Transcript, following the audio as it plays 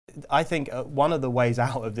I think one of the ways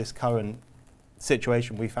out of this current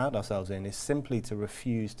situation we found ourselves in is simply to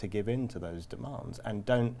refuse to give in to those demands and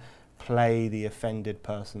don't play the offended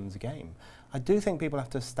person's game. I do think people have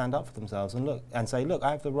to stand up for themselves and look and say, look,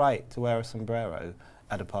 I have the right to wear a sombrero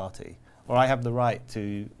at a party, or I have the right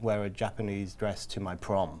to wear a Japanese dress to my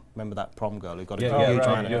prom. Remember that prom girl who got a huge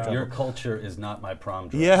man in trouble? Your culture is not my prom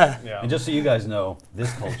dress. Yeah. And just so you guys know,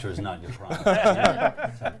 this culture is not your prom. So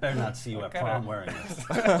I better not see you at prom wearing this.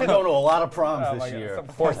 I'm going to a lot of proms this year. Some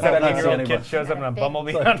poor 17-year-old kid shows up in a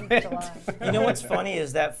bumblebee outfit. You know what's funny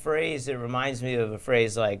is that phrase, it reminds me of a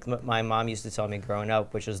phrase like my mom used to tell me growing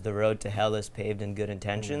up, which is the road to hell is paved in good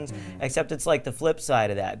intentions, except it's like the flip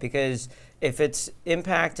side of that, because if it's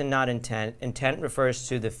impact and not intent, intent refers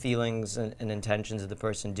to the feelings and intentions of the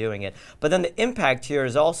person doing it. But then the impact here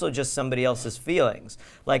is also just somebody else's feelings.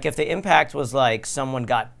 Like if the impact was like someone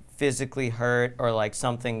got physically hurt or like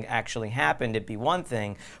something actually happened, it'd be one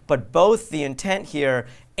thing. But both the intent here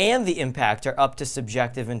and the impact are up to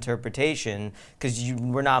subjective interpretation because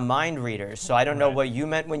we're not mind readers. So I don't know what you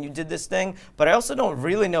meant when you did this thing, but I also don't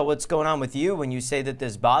really know what's going on with you when you say that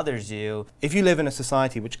this bothers you. If you live in a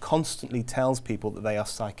society which constantly tells people that they are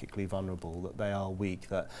psychically vulnerable, that they are weak,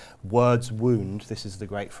 that words wound, this is the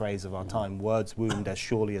great phrase of our time, words wound as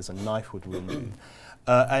surely as a knife would wound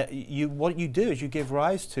you, what you do is you give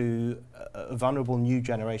rise to a vulnerable new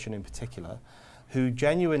generation in particular who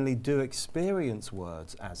genuinely do experience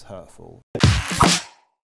words as hurtful.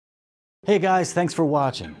 Hey guys, thanks for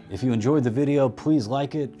watching. If you enjoyed the video, please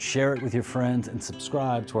like it, share it with your friends, and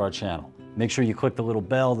subscribe to our channel. Make sure you click the little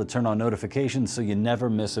bell to turn on notifications so you never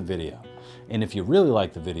miss a video. And if you really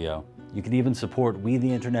like the video, you can even support We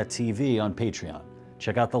the Internet TV on Patreon.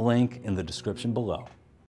 Check out the link in the description below.